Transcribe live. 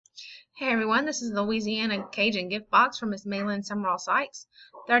Hey everyone, this is the Louisiana Cajun gift box from Miss Maylin Summerall Sykes.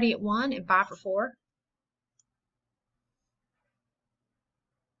 30 at 1 and 5 for 4.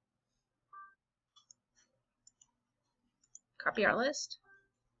 Copy our list.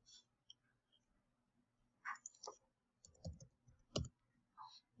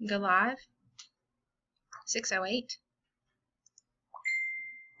 Go live. 608.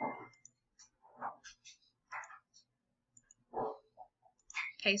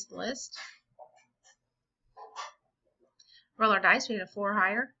 Paste the list. Roll our dice. We need a 4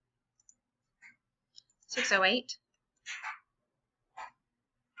 higher. 608.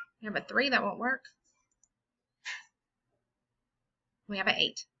 We have a 3. That won't work. We have an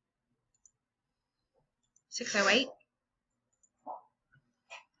 8. 608.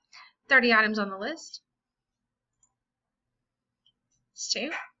 30 items on the list. It's 2.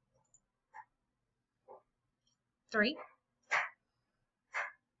 3.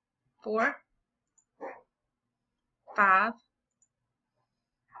 4. 5.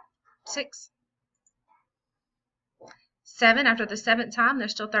 6. 7. After the 7th time, there's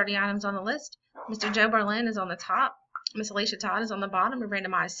still 30 items on the list. Mr. Joe Berlin is on the top. Miss Alicia Todd is on the bottom. We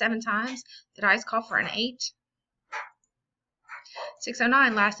randomized 7 times. The dice call for an 8.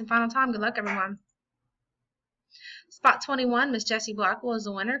 609, last and final time. Good luck, everyone. Spot 21, Miss Jessie Blackwell is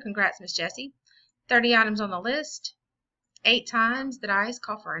the winner. Congrats, Miss Jessie. 30 items on the list. 8 times. The dice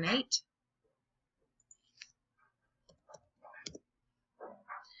call for an 8.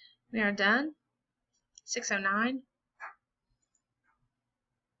 We are done. 609.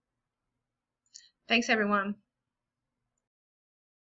 Thanks, everyone.